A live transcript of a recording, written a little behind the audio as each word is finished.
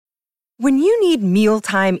When you need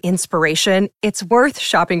mealtime inspiration, it's worth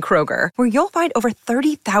shopping Kroger, where you'll find over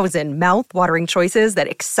 30,000 mouth-watering choices that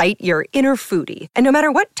excite your inner foodie. And no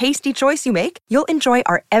matter what tasty choice you make, you'll enjoy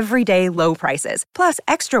our everyday low prices, plus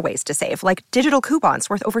extra ways to save, like digital coupons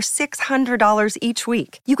worth over $600 each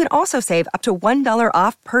week. You can also save up to $1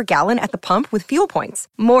 off per gallon at the pump with fuel points.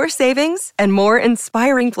 More savings and more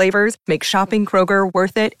inspiring flavors make shopping Kroger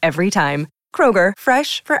worth it every time. Kroger,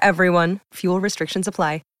 fresh for everyone. Fuel restrictions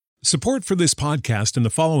apply. Support for this podcast and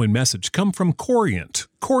the following message come from Corient.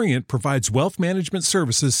 Corient provides wealth management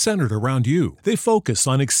services centered around you. They focus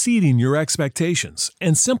on exceeding your expectations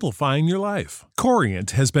and simplifying your life.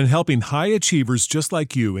 Corient has been helping high achievers just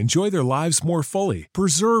like you enjoy their lives more fully,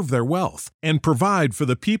 preserve their wealth, and provide for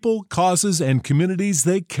the people, causes, and communities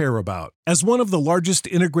they care about. As one of the largest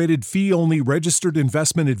integrated fee-only registered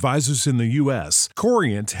investment advisors in the U.S.,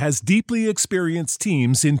 Corient has deeply experienced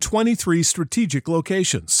teams in 23 strategic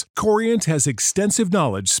locations. Corient has extensive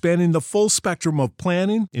knowledge spanning the full spectrum of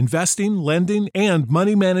planning, investing, lending, and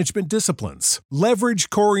money management disciplines. Leverage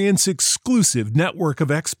Corient's exclusive network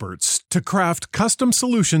of experts to craft custom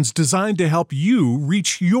solutions designed to help you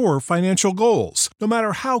reach your financial goals, no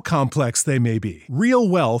matter how complex they may be. Real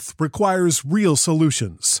wealth requires real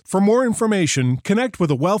solutions. For more information, connect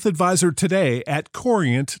with a wealth advisor today at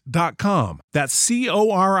Corient.com. That's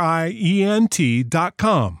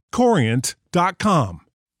Corient.com. Corient.com.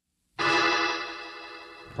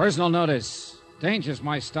 Personal notice. Danger's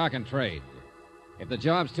my stock and trade. If the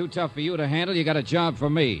job's too tough for you to handle, you got a job for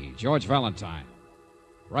me, George Valentine.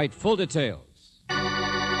 Write full details.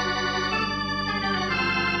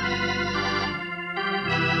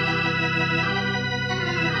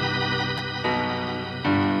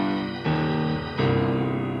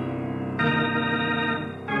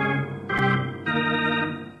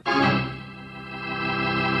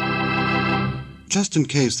 Just in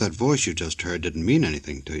case that voice you just heard didn't mean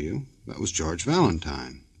anything to you, that was George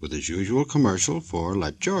Valentine, with his usual commercial for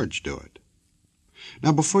Let George Do It.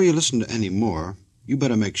 Now, before you listen to any more, you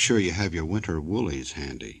better make sure you have your winter woolies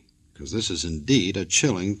handy, because this is indeed a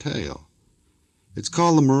chilling tale. It's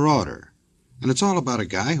called The Marauder, and it's all about a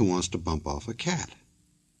guy who wants to bump off a cat.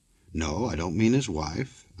 No, I don't mean his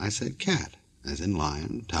wife. I said cat, as in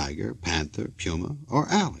lion, tiger, panther, puma, or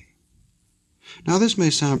alley. Now, this may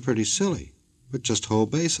sound pretty silly, but just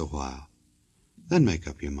hold base a while. Then make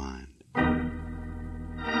up your mind.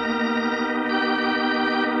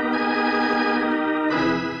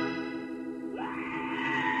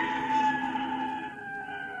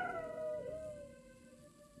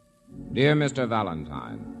 Dear Mr.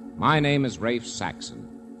 Valentine, my name is Rafe Saxon.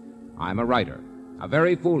 I'm a writer, a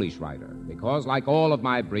very foolish writer, because like all of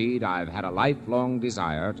my breed, I've had a lifelong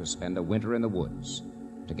desire to spend a winter in the woods,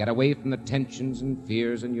 to get away from the tensions and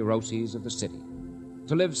fears and neuroses of the city,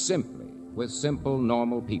 to live simply with simple,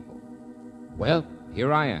 normal people. Well,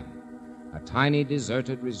 here I am, a tiny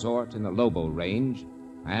deserted resort in the Lobo Range,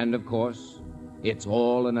 and of course, it's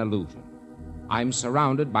all an illusion. I'm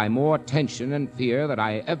surrounded by more tension and fear than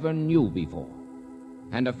I ever knew before.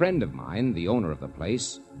 And a friend of mine, the owner of the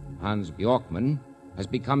place, Hans Bjorkman, has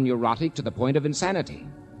become neurotic to the point of insanity,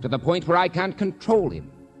 to the point where I can't control him,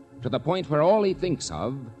 to the point where all he thinks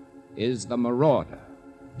of is the marauder,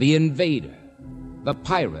 the invader, the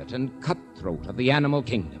pirate and cutthroat of the animal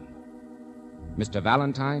kingdom. Mr.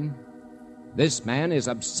 Valentine, this man is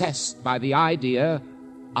obsessed by the idea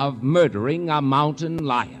of murdering a mountain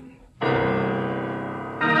lion.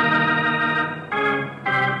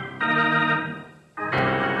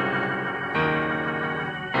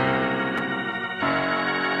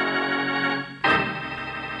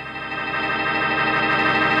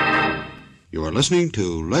 You are listening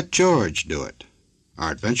to Let George Do It.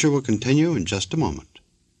 Our adventure will continue in just a moment.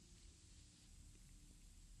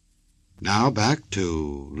 Now back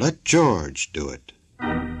to Let George Do It.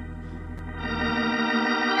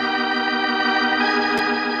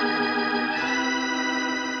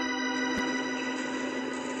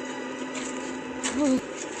 Oh,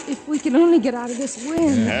 if we can only get out of this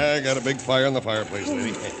wind. Yeah, I got a big fire in the fireplace,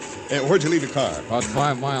 lady. Where'd you leave your car? About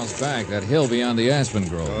 5 miles back, that hill beyond the aspen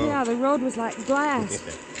grove. Oh. Yeah, the road was like glass.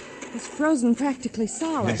 It's frozen practically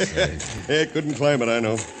solid. Hey, couldn't climb it, I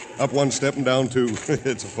know. Up one step and down two.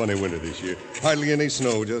 It's a funny winter this year. Hardly any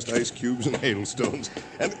snow, just ice cubes and hailstones.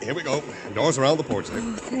 And here we go. Doors around the porch there.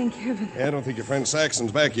 Oh, thank heaven. Yeah, I don't think your friend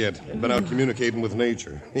Saxon's back yet. Been out communicating with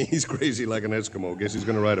nature. He's crazy like an Eskimo. Guess he's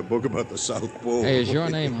going to write a book about the South Pole. Hey, is your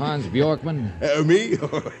name Hans Bjorkman? Me?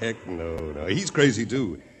 Oh, heck no. He's crazy,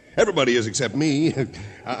 too. Everybody is except me.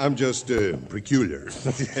 I'm just peculiar.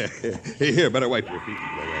 Here, better wipe your feet.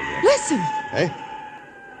 Listen! Hey?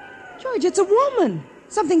 George, it's a woman.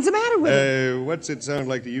 Something's the matter with it. What's it sound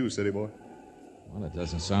like to you, city boy? Well, it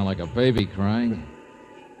doesn't sound like a baby crying.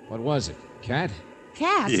 What was it? Cat?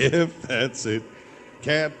 Cat? Yep, that's it.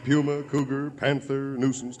 Cat, puma, cougar, panther,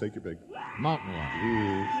 nuisance, take your pick. Mountain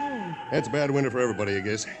lion. That's a bad winter for everybody, I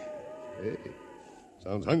guess. Hey,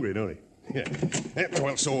 sounds hungry, don't he? Yeah.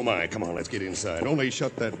 Well, so am I. Come on, let's get inside. Only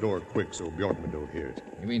shut that door quick so Bjorkman don't hear it.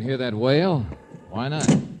 You mean hear that wail? Why not?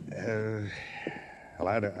 Well,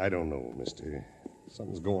 I don't know, mister.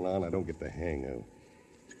 Something's going on I don't get the hang of.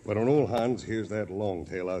 But when old Hans hears that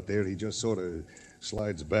longtail out there, he just sort of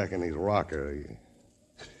slides back in his rocker.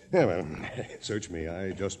 Yeah, man, search me.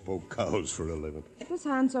 I just poke cows for a living. Does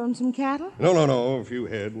Hans own some cattle? No. A few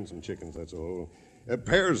head and some chickens, that's all.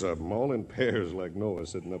 Pairs of them, all in pairs like Noah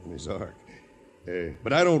sitting up in his ark.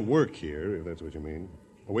 But I don't work here, if that's what you mean.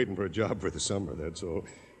 I'm waiting for a job for the summer, that's all.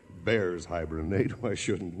 Bears hibernate, why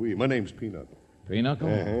shouldn't we? My name's Pinochle.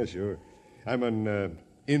 Pinochle? Sure. I'm an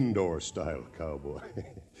indoor-style cowboy.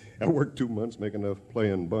 I worked 2 months making enough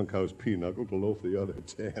playing bunkhouse pinochle to loaf the other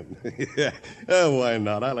 10. Yeah. Why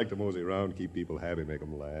not? I like to mosey around, keep people happy, make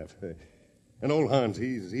them laugh. And old Hans,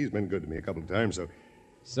 he's been good to me a couple of times, so...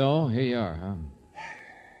 So, here you are, huh?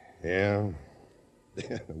 Yeah.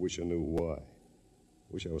 I wish I knew why.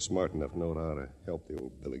 Wish I was smart enough to know how to help the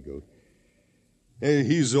old billy goat.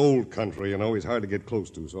 He's old country, he's hard to get close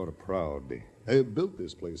to, sort of proud. He built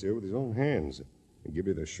this place here with his own hands. And give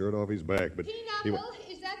you the shirt off his back, but... Pinochle,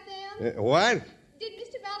 is that them? What? Did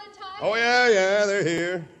Mr. Valentine... Oh, yeah, they're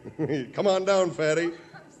here. Come on down, Fatty.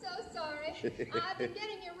 I'm so sorry. I've been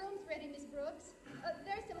getting your rooms ready, Miss Brooks.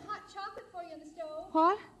 There's some hot chocolate for you on the stove.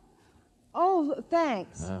 What? Oh,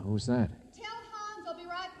 thanks. Who's that? Tell Hans I'll be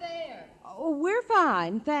right there. Oh, we're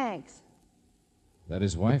fine, thanks. That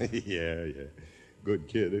his wife? Yeah. Good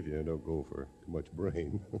kid if you don't go for too much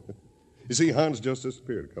brain. You see, Hans just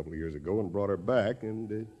disappeared a couple of years ago and brought her back,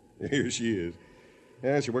 and here she is.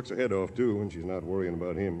 Yeah, she works her head off, too, when she's not worrying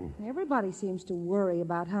about him. Everybody seems to worry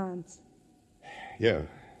about Hans. Yeah,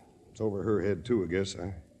 it's over her head, too, I guess.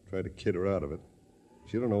 I tried to kid her out of it.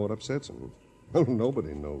 She don't know what upsets him. Well,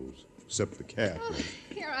 nobody knows, except the cat. Oh,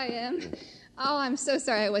 here I am. Oh, I'm so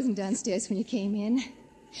sorry I wasn't downstairs when you came in.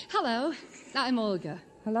 Hello, I'm Olga.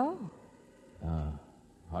 Hello.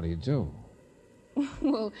 How do you do?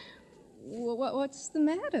 Well, what's the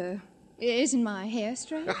matter? Isn't my hair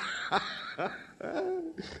straight?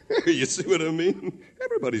 You see what I mean?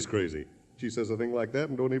 Everybody's crazy. She says a thing like that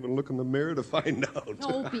and don't even look in the mirror to find out.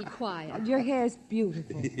 Oh, be quiet. Your hair's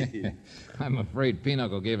beautiful. I'm afraid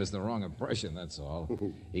Pinochle gave us the wrong impression, that's all.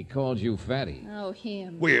 He called you Fatty. Oh,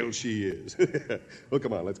 him. Well, she is. Well,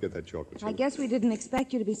 come on, let's get that chocolate. I guess we didn't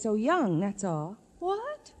expect you to be so young, that's all.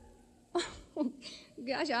 What? Oh,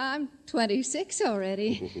 gosh, I'm 26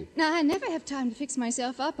 already. Now, I never have time to fix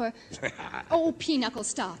myself up or... Oh, Pinochle,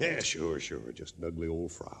 stop. Yeah, sure. Just an ugly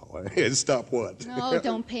old Frau. Stop what? Oh,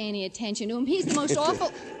 don't pay any attention to him. He's the most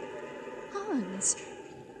awful... Hans.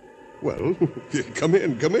 Well, come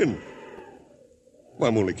in. Well,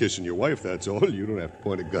 I'm only kissing your wife, that's all. You don't have to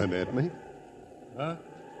point a gun at me. Huh?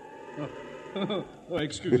 Oh,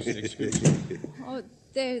 excuse me. Oh,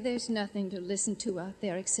 there's nothing to listen to out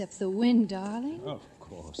there except the wind, darling. Of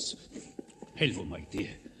course. Hello, my dear.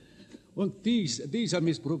 Well, these are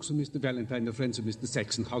Miss Brooks and Mr. Valentine, the friends of Mr.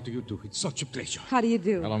 Saxon. How do you do? It's such a pleasure. How do you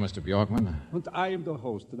do? Hello, Mr. Bjorkman. And I am the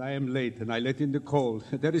host, and I am late, and I let in the cold.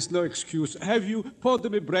 There is no excuse. Have you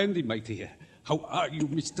poured me brandy, my dear? How are you,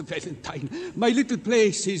 Mr. Valentine? My little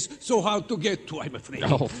place is so hard to get to, I'm afraid.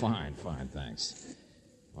 Oh, fine, thanks.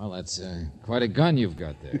 Well, that's quite a gun you've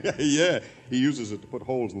got there. Yeah, he uses it to put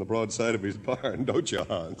holes in the broadside of his barn, don't you,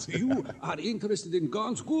 Hans? You are interested in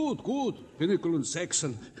guns? Good. Pinochle and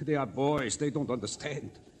Saxon, they are boys. They don't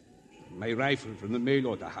understand. My rifle from the mail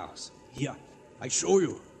order house. Here, I show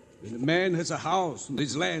you. When a man has a house and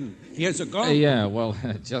his land, he has a gun. Yeah, well,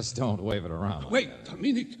 just don't wave it around. Wait a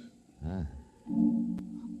minute.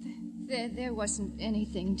 There wasn't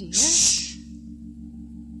anything, dear. Shh.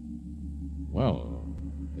 Well,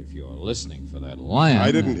 if you're listening for that lion...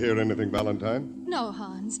 I didn't hear anything, Valentine. No,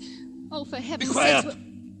 Hans. Oh, for heaven's Be quiet. sakes...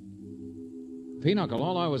 Pinochle,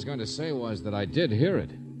 all I was going to say was that I did hear it.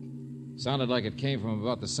 Sounded like it came from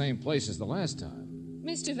about the same place as the last time.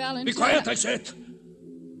 Mr. Valentine... Be quiet, I said.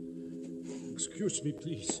 Excuse me,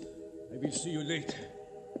 please. I will see you later.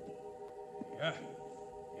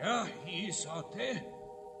 Yeah, he is out there.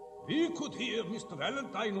 We could hear Mr.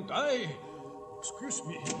 Valentine and I. Excuse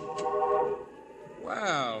me.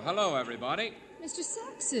 Well, hello, everybody. Mr.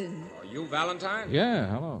 Saxon. Are you Valentine? Yeah,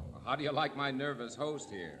 hello. How do you like my nervous host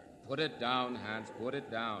here? Put it down, Hans. Put it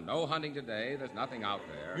down. No hunting today. There's nothing out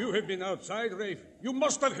there. You have been outside, Rafe. You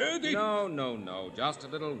must have heard it. No. Just a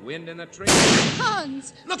little wind in the tree.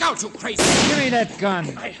 Hans! Look out, you crazy! Give me that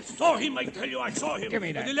gun. I saw him, I tell you. I saw him. Give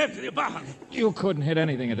me that. To the left of the barn. You couldn't hit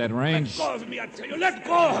anything at that range. Let go of me, I tell you. Let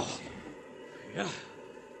go! Yeah.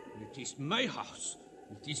 It is my house.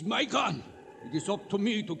 It is my gun. It is up to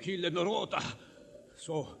me to kill the marauder.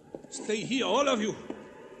 So, stay here, all of you.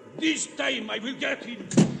 This time I will get him.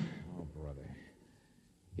 Oh, brother.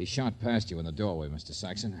 He shot past you in the doorway, Mr.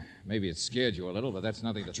 Saxon. Maybe it scared you a little, but that's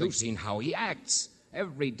nothing to think. You've seen how he acts.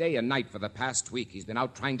 Every day and night for the past week, he's been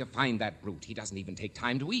out trying to find that brute. He doesn't even take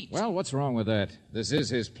time to eat. Well, what's wrong with that? This is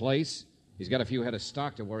his place. He's got a few head of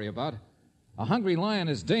stock to worry about. A hungry lion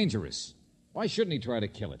is dangerous. Why shouldn't he try to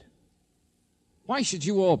kill it? Why should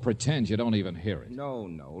you all pretend you don't even hear it? No,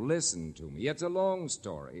 listen to me. It's a long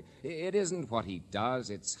story. It isn't what he does,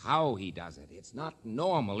 it's how he does it. It's not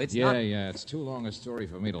normal. It's not... Yeah, it's too long a story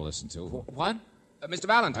for me to listen to. What? Mr.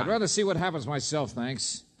 Valentine? I'd rather see what happens myself,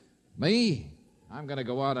 thanks. Me? I'm going to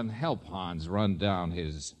go out and help Hans run down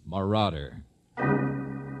his marauder.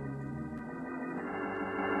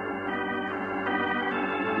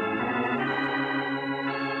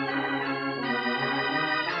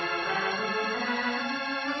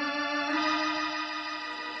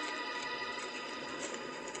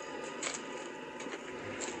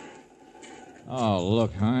 Oh,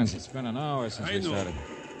 look, Hans, it's been an hour since we started.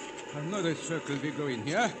 Another circle we go in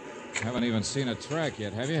here. Haven't even seen a track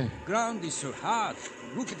yet, have you? Ground is so hard.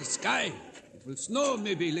 Look at the sky. It will snow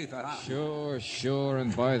maybe later on. Sure,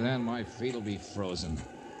 and by then my feet will be frozen.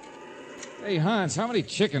 Hey, Hans, how many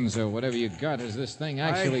chickens or whatever you got has this thing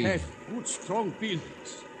actually... I have good, strong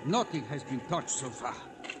buildings. Nothing has been touched so far.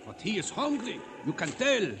 But he is hungry. You can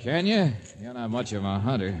tell. Can you? You're not much of a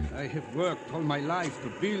hunter. I have worked all my life to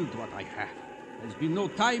build what I have. There's been no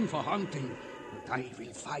time for hunting, but I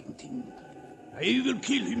will find him. I will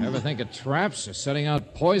kill him. Ever think of traps or setting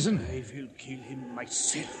out poison? I will kill him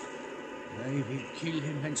myself. I will kill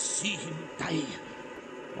him and see him die.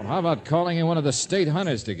 Well, how about calling in one of the state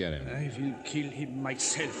hunters to get him? I will kill him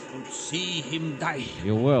myself and see him die.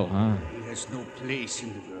 You will, huh? He has no place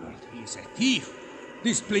in the world. He is a thief.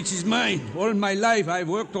 This place is mine. All my life I've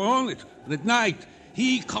worked on it. But at night,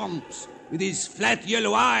 he comes with his flat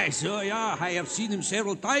yellow eyes. Oh, yeah, I have seen him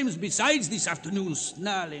several times besides this afternoon,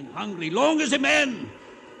 snarling, hungry, long as a man,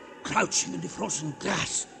 crouching in the frozen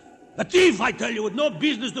grass. A thief, I tell you, with no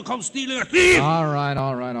business to come stealing. A thief! All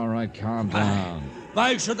right, calm down.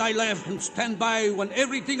 Why should I laugh and stand by when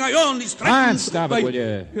everything I own is threatened? Man, stop it, will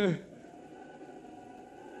you?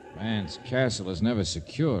 Man's castle is never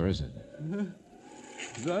secure, is it?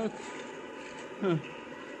 That? Look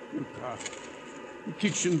out. The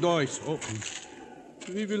kitchen door is open.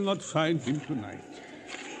 We will not find him tonight.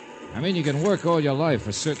 I mean, you can work all your life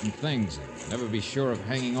for certain things and never be sure of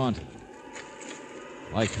hanging on to them.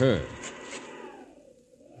 Like her.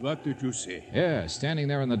 What did you say? Yeah, standing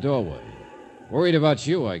there in the doorway. Worried about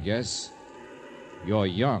you, I guess. Your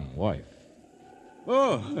young wife.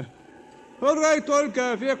 Oh, all right,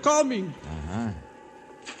 Olga, we're coming. Uh-huh.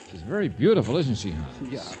 She's very beautiful, isn't she,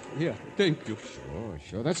 Hans? Yeah, thank you.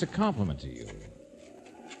 Sure. That's a compliment to you.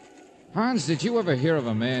 Hans, did you ever hear of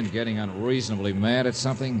a man getting unreasonably mad at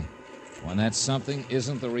something when that something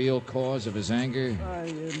isn't the real cause of his anger? I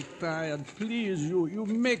am tired. Please, you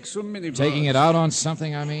make so many Taking it out on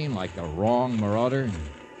something, I mean, like the wrong marauder?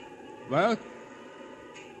 What?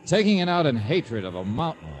 Taking it out in hatred of a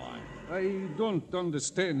mountain lion. I don't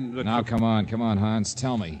understand. Now, come on, Hans,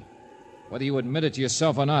 tell me. Whether you admit it to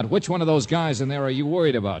yourself or not, which one of those guys in there are you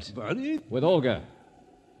worried about? Buddy? With Olga.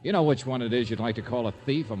 You know which one it is you'd like to call a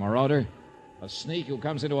thief, a marauder? A sneak who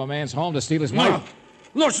comes into a man's home to steal his wife?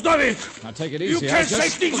 No, stop it! Now take it easy. You can't say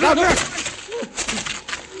things like that!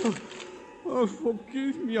 Oh,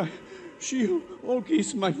 forgive me. Olga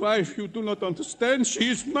is my wife. You do not understand. She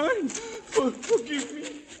is mine. Forgive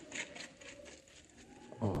me.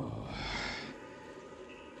 Oh.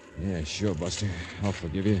 Yeah, sure, Buster. I'll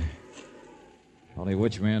forgive you. Only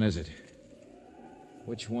which man is it?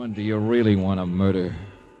 Which one do you really want to murder?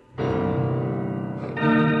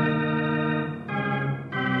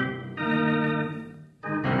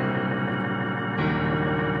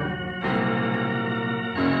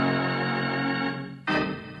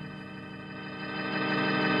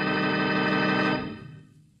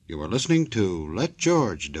 You are listening to Let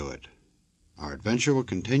George Do It. Our adventure will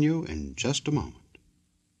continue in just a moment.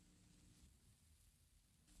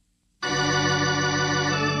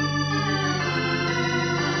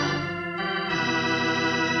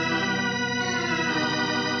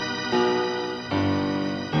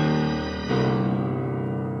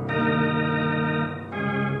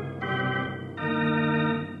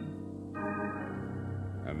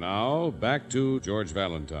 back to George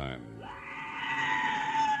Valentine.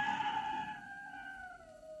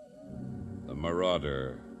 The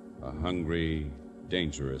Marauder, a hungry,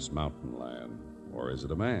 dangerous mountain lion. Or is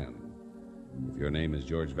it a man? If your name is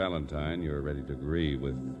George Valentine, you're ready to agree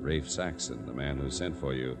with Rafe Saxon, the man who sent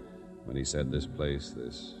for you, when he said this place,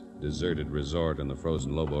 this deserted resort in the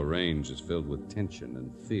frozen Lobo Range, is filled with tension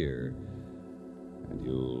and fear. And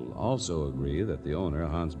you'll also agree that the owner,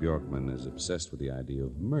 Hans Bjorkman, is obsessed with the idea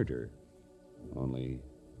of murder. Only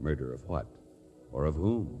murder of what? Or of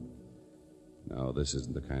whom? No, this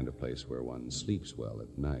isn't the kind of place where one sleeps well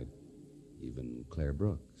at night. Even Claire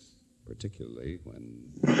Brooks, particularly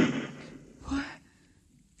when... What?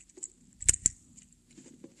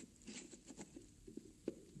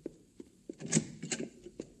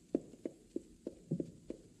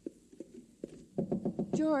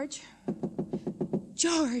 George.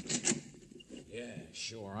 George! Yeah,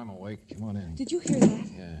 sure, I'm awake. Come on in. Did you hear that?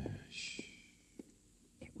 Yeah, shh.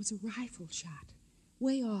 It was a rifle shot.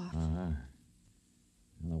 Way off. Uh-huh.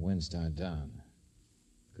 And the wind's died down.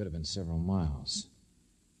 Could have been several miles.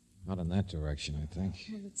 Out in that direction, I think.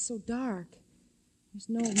 Well, it's so dark. There's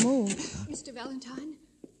no moon. Mr. Valentine?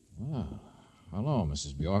 Oh, hello,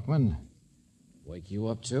 Mrs. Bjorkman. Wake you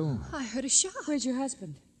up, too? I heard a shot. Where's your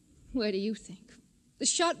husband? Where do you think? The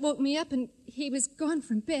shot woke me up, and he was gone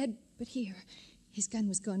from bed. But here, his gun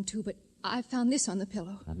was gone, too, but I found this on the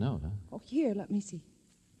pillow. A note, huh? Oh, here, let me see.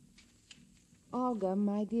 Olga,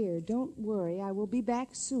 my dear, don't worry. I will be back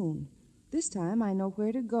soon. This time I know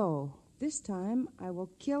where to go. This time I will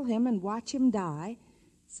kill him and watch him die.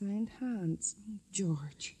 Signed, Hans. Oh,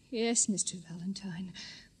 George. Yes, Mr. Valentine.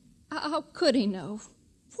 How could he know?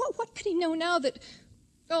 What could he know now that...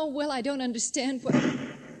 Oh, well, I don't understand what...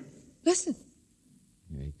 Listen.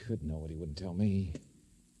 Yeah, he could know what he wouldn't tell me.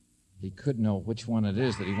 He could know which one it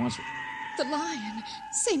is that he wants... The lion.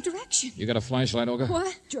 Same direction. You got a flashlight, Olga?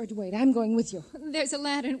 What? George, wait. I'm going with you. There's a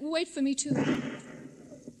lantern. Wait for me, too.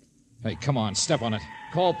 Hey, come on, step on it.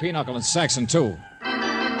 Call Pinochle and Saxon, too.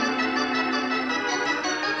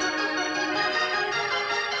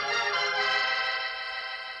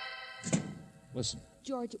 Listen.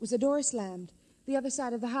 George, it was a door slammed. The other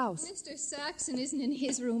side of the house. Mr. Saxon isn't in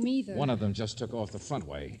his room either. One of them just took off the front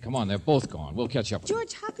way. Come on, they're both gone. We'll catch up with them.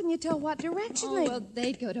 George, how can you tell what direction Oh, well,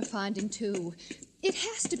 they'd go to find him, too. It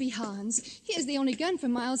has to be Hans. He has the only gun for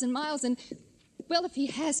miles and miles, and... Well, if he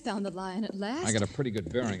has found the lion at last... I got a pretty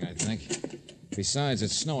good bearing, I think. Besides,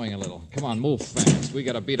 it's snowing a little. Come on, move fast. We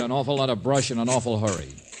got to beat an awful lot of brush in an awful hurry.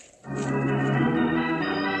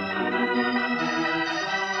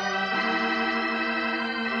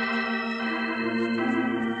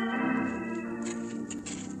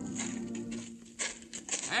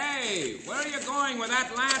 Hey, where are you going with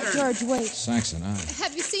that lantern? George, wait. Saxon,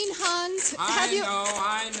 Have you seen Hans?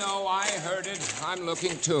 I know. I heard it. I'm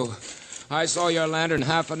looking, too. I saw your lantern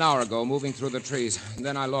half an hour ago moving through the trees, and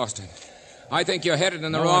then I lost it. I think you're headed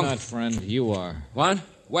in the wrong... No, not, friend. You are. What?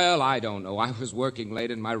 Well, I don't know. I was working late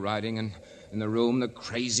in my writing, and in the room, the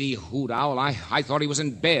crazy hoot owl, I thought he was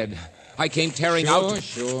in bed. I came tearing out...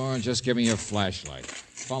 Sure. Just give me your flashlight.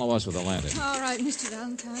 Follow us with the lantern. All right, Mr.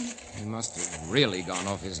 Valentine. He must have really gone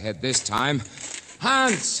off his head this time.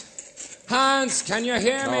 Hans! Hans, can you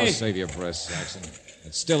hear me? Oh, save your breath, Saxon.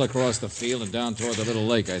 It's still across the field and down toward the little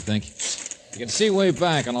lake, I think. You can see way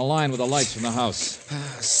back on a line with the lights from the house.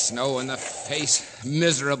 Snow in the face.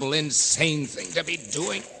 Miserable, insane thing to be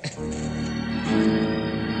doing.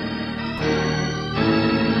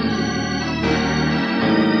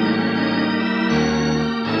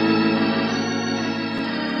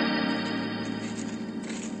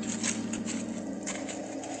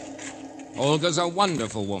 Olga's a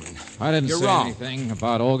wonderful woman. I didn't say wrong. anything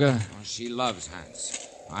about Olga. Oh, she loves Hans.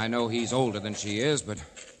 I know he's older than she is, but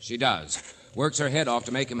she does. Works her head off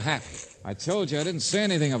to make him happy. I told you I didn't say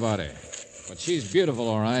anything about her. But she's beautiful,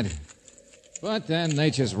 all right. But then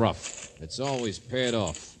nature's rough. It's always paired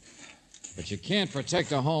off. But you can't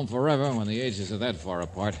protect a home forever when the ages are that far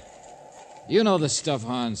apart. You know the stuff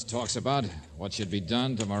Hans talks about. What should be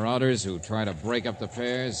done to marauders who try to break up the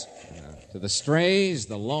pairs. To the strays,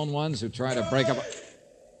 the lone ones who try to break up...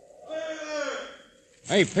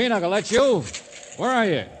 Hey, Pinochle, that's you? Where are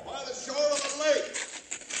you? By the shore of the lake.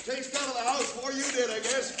 Chased out of the house before you did, I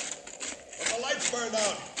guess. But the lights burned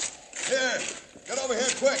out. Here, get over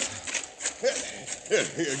here quick.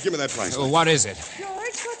 Here, give me that flashlight. What is it? George,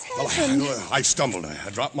 what's happened? I stumbled. I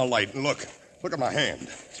dropped my light, and look at my hand.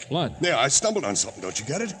 It's blood. Yeah, I stumbled on something, don't you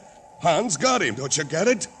get it? Hans got him, don't you get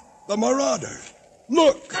it? The marauder.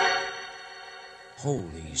 Look!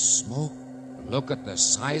 Holy smoke. Look at the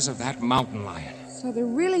size of that mountain lion. So there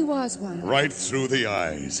really was one. Right through the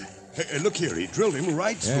eyes. Hey, look here, he drilled him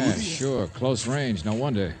right through Yeah, the... sure. Close range. No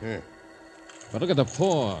wonder. Yeah. But look at the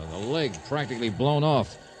paw. The leg practically blown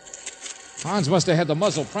off. Hans must have had the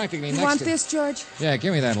muzzle practically You next want to... this, George? Yeah,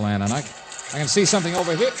 give me that, Lana. I can see something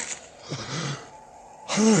over here.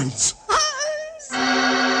 Hans!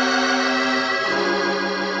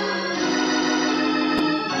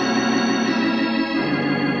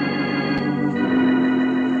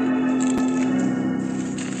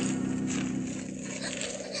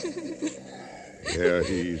 Yeah,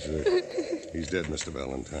 he's dead, Mr.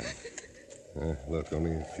 Valentine. Look,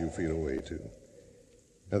 only a few feet away, too.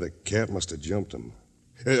 Now, the cat must have jumped him.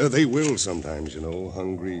 They will sometimes, you know,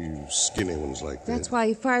 hungry, skinny ones like that. That's why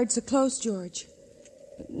he fired so close, George.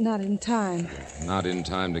 But not in time. Not in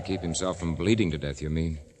time to keep himself from bleeding to death, you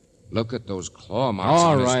mean? Look at those claw marks.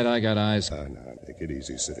 All right, I got eyes. Now, take it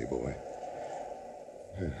easy, city boy.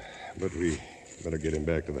 But we better get him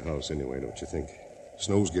back to the house anyway, don't you think?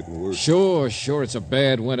 Snow's getting worse. Sure. It's a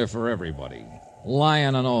bad winter for everybody.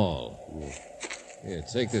 Lion and all. Yeah. Here,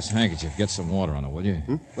 take this handkerchief. Get some water on it, will you?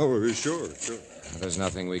 Hmm? Oh, sure. There's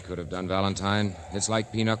nothing we could have done, Valentine. It's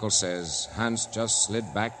like Pinochle says. Hans just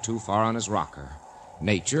slid back too far on his rocker.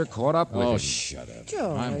 Nature caught up with him. Oh, shut up. George.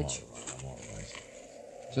 I'm all right.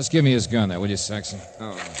 Just give me his gun there, will you, Saxon?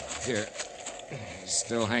 Oh, here.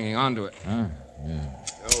 Still hanging on to it. Huh? Yeah.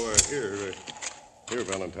 Oh, here,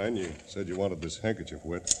 Valentine, you said you wanted this handkerchief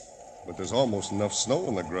wet, but there's almost enough snow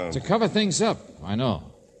on the ground. To cover things up, I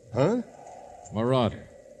know. Huh? Marauder.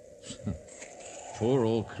 Poor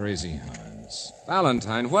old crazy Hans.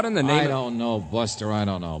 Valentine, what in the name I don't know, Buster, I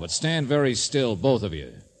don't know. But stand very still, both of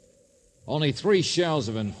you. Only 3 shells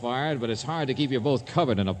have been fired, but it's hard to keep you both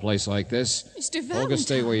covered in a place like this. Mr. Valentine. Olga,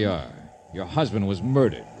 stay where you are. Your husband was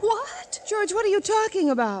murdered. What? George, what are you talking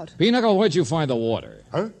about? Pinochle, where'd you find the water?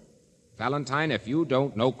 Huh? Valentine, if you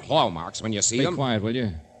don't know claw marks when you see Be them... quiet, will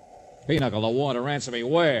you? Pinochle, the water, answer me,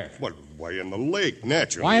 where? Well, why in the lake,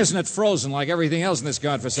 naturally. Why isn't it frozen like everything else in this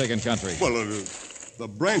godforsaken country? Well, the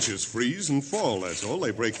branches freeze and fall, that's all.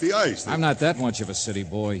 They break the ice. I'm not that much of a city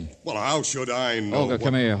boy. Well, how should I know? Olga,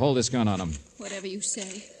 come here. Hold this gun on him. Whatever you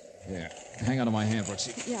say. Here. Hang on to my hand,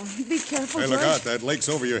 Brooksy. Yeah, be careful, Hey, George. look out. That lake's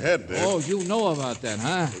over your head there. Oh, you know about that,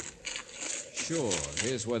 huh? Sure.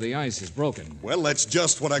 Here's where the ice is broken. Well, that's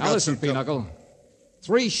just what I got Now listen, to... Pinochle.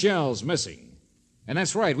 3 shells missing. And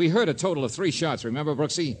that's right. We heard a total of 3 shots, remember,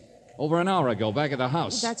 Brooksy? Over an hour ago, back at the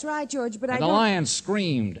house. That's right, George, but and I the don't... lion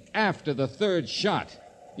screamed after the 3rd shot.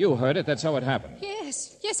 You heard it. That's how it happened.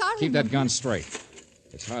 Yes, I remember. Keep that gun straight.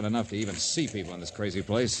 It's hard enough to even see people in this crazy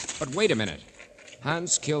place. But wait a minute.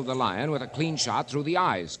 Hans killed the lion with a clean shot through the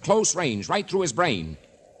eyes. Close range, right through his brain.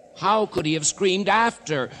 How could he have screamed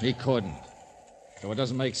after? He couldn't. So it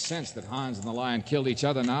doesn't make sense that Hans and the lion killed each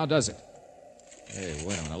other now, does it? Hey,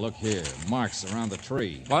 wait a minute. Look here. Marks around the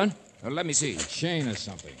tree. What? Let me see. A chain or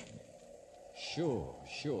something.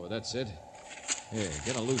 Sure. That's it. Here,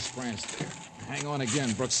 get a loose branch there. Hang on again,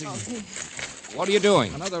 Brooksy. Okay. What are you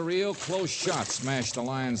doing? Another real close shot smashed the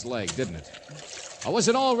lion's leg, didn't it? Or was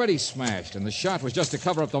it already smashed, and the shot was just to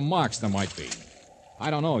cover up the marks there might be?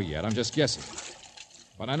 I don't know yet. I'm just guessing.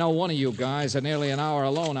 But I know one of you guys had nearly an hour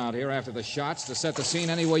alone out here after the shots to set the scene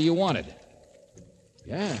any way you wanted.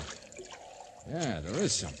 Yeah, there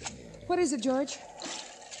is something here. What is it, George?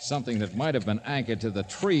 Something that might have been anchored to the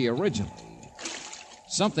tree originally.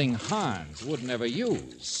 Something Hans wouldn't ever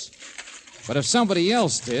use. But if somebody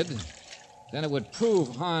else did, then it would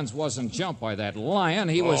prove Hans wasn't jumped by that lion.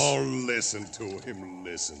 He was... Oh, listen to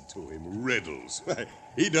him. Riddles.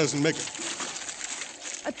 He doesn't make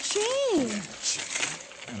A chain.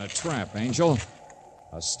 And a trap, Angel.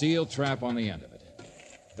 A steel trap on the end of it.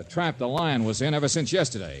 The trap the lion was in ever since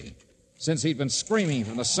yesterday. Since he'd been screaming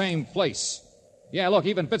from the same place. Yeah, look,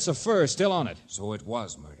 even bits of fur still on it. So it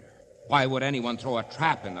was murder. Why would anyone throw a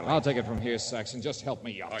trap in the lake? I'll take it from here, Saxon. Just help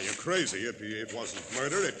me out. Are you crazy? It wasn't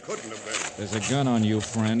murder. It couldn't have been. There's a gun on you,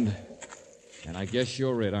 friend. And I guess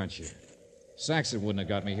you're it, aren't you? Saxon wouldn't have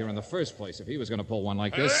got me here in the first place if he was going to pull one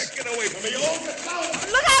like this. Get away from me, Olga!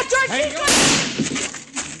 Look out, George!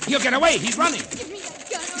 Hey, you get away! He's running! Give me that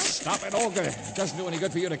gun. Stop it, Olga. It doesn't do any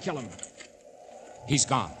good for you to kill him. He's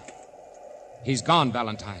gone. He's gone,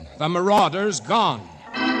 Valentine. The marauder's gone.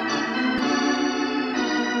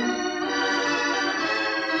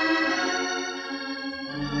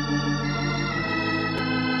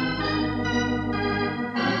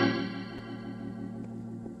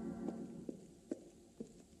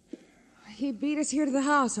 He beat us here to the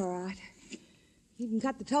house, all right. He even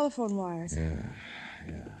cut the telephone wires. Yeah.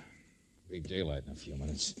 Be daylight in a few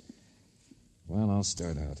minutes. Well, I'll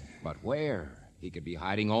start out. But where? He could be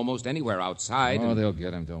hiding almost anywhere outside. Oh, they'll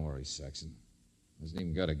get him. Don't worry, Saxon. Hasn't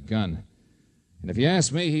even got a gun. And if you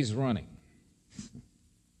ask me, he's running.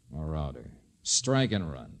 Marauder. Strike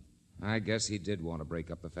and run. I guess he did want to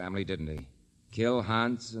break up the family, didn't he? Kill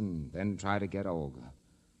Hans and then try to get Olga.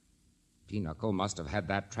 Pinochle must have had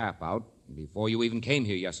that trap out before you even came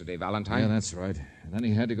here yesterday, Valentine. Yeah, that's right. And then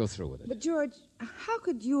he had to go through with it. But, George, how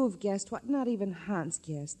could you have guessed what not even Hans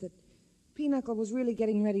guessed, that Pinochle was really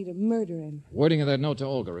getting ready to murder him? Wording of that note to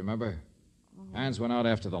Olga, remember? Hans went out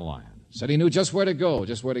after the lion. Said he knew just where to go,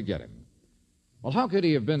 just where to get him. Well, how could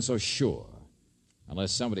he have been so sure?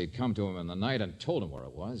 Unless somebody had come to him in the night and told him where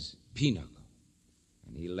it was. Pinochle.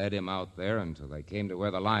 And he led him out there until they came to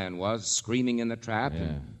where the lion was, screaming in the trap. Yeah.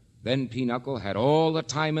 And then Pinochle had all the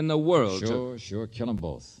time in the world Sure, kill them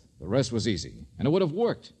both. The rest was easy. And it would have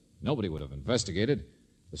worked. Nobody would have investigated.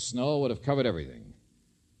 The snow would have covered everything.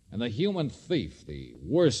 And the human thief, the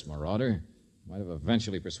worst marauder, might have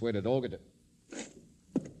eventually persuaded Olga to...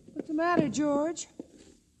 What's the matter, George?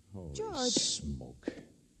 Holy George. smoke.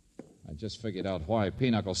 I just figured out why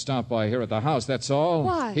Pinochle stopped by here at the house, that's all.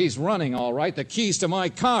 Why? He's running, all right. The keys to my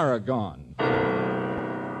car are gone.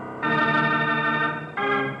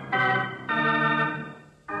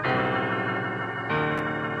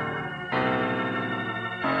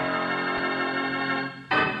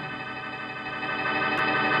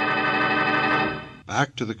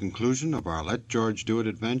 Back to the conclusion of our Let George Do It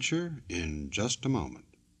adventure in just a moment.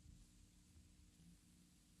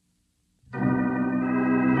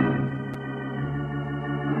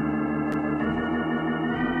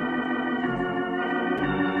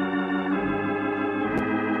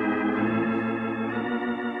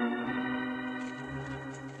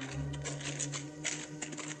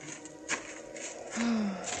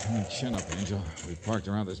 Chin up, Angel. We parked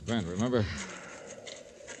around this bend, remember?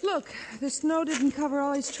 Look, the snow didn't cover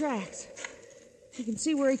all his tracks. You can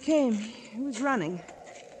see where he came. He was running.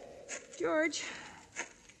 George,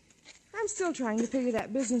 I'm still trying to figure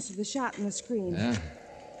that business of the shot in the screen. Yeah?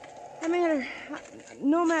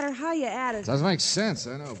 No matter how you add it. Doesn't make sense,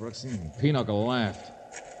 I know, Brooksy. Pinochle laughed.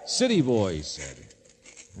 City boy, he said.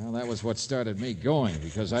 Well, that was what started me going,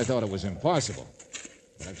 because I thought it was impossible.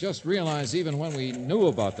 But I've just realized even when we knew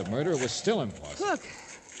about the murder, it was still impossible.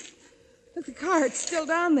 Look, the car, it's still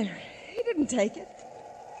down there. He didn't take it.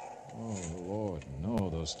 Oh, Lord, no,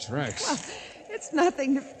 those tracks. Well, it's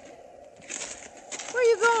nothing to... Where are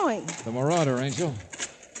you going? The Marauder, Angel.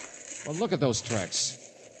 Well, look at those tracks.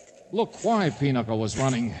 Look why Pinochle was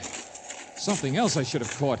running. Something else I should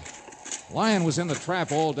have caught. Lion was in the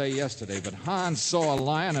trap all day yesterday, but Hans saw a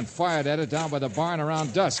lion and fired at it down by the barn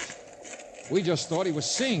around dusk. We just thought he was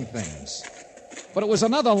seeing things. But it was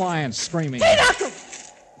another lion screaming. Pinochle!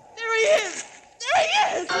 There he is! There he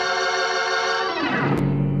is!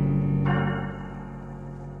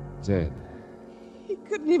 Dead. He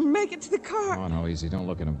couldn't even make it to the car. Oh, no, easy. Don't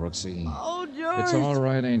look at him, Brooksy. Oh, George. It's all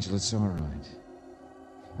right, Angel. It's all right.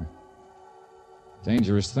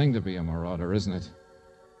 Dangerous thing to be a marauder, isn't it?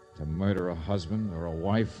 To murder a husband or a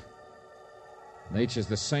wife. Nature's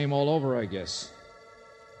the same all over, I guess.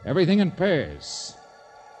 Everything in pairs.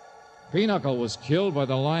 Pinochle was killed by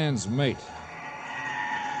the lion's mate.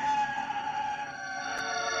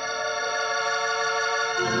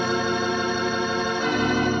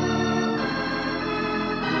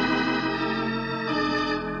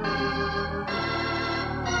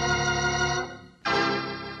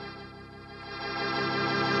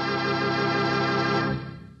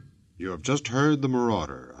 You have just heard The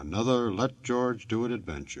Marauder, another Let George Do It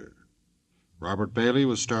adventure. Robert Bailey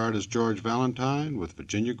was starred as George Valentine, with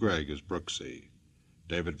Virginia Gregg as Brooksy.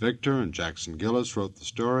 David Victor and Jackson Gillis wrote the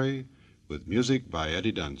story, with music by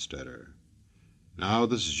Eddie Dunstetter. Now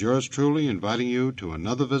this is yours truly inviting you to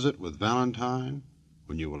another visit with Valentine,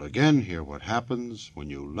 when you will again hear what happens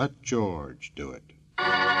when you let George do it.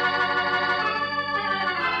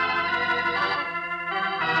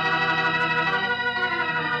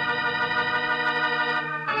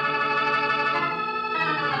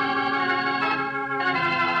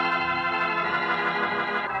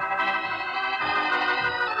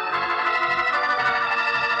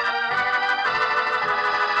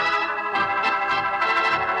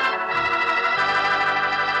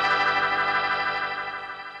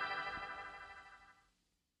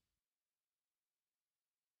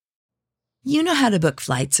 You know how to book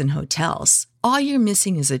flights and hotels. All you're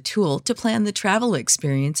missing is a tool to plan the travel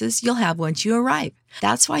experiences you'll have once you arrive.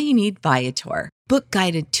 That's why you need Viator. Book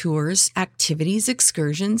guided tours, activities,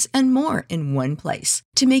 excursions, and more in one place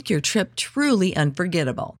to make your trip truly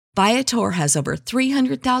unforgettable. Viator has over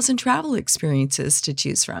 300,000 travel experiences to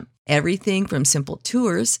choose from. Everything from simple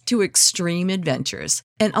tours to extreme adventures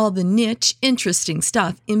and all the niche, interesting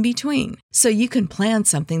stuff in between. So you can plan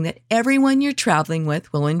something that everyone you're traveling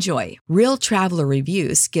with will enjoy. Real traveler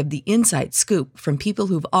reviews give the inside scoop from people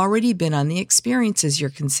who've already been on the experiences you're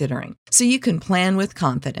considering. So you can plan with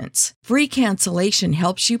confidence. Free cancellation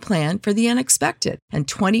helps you plan for the unexpected. And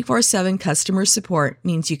 24/7 customer support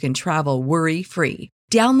means you can travel worry-free.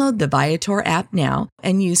 Download the Viator app now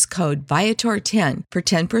and use code Viator10 for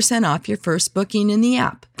 10% off your first booking in the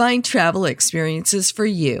app. Find travel experiences for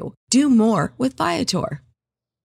you. Do more with Viator.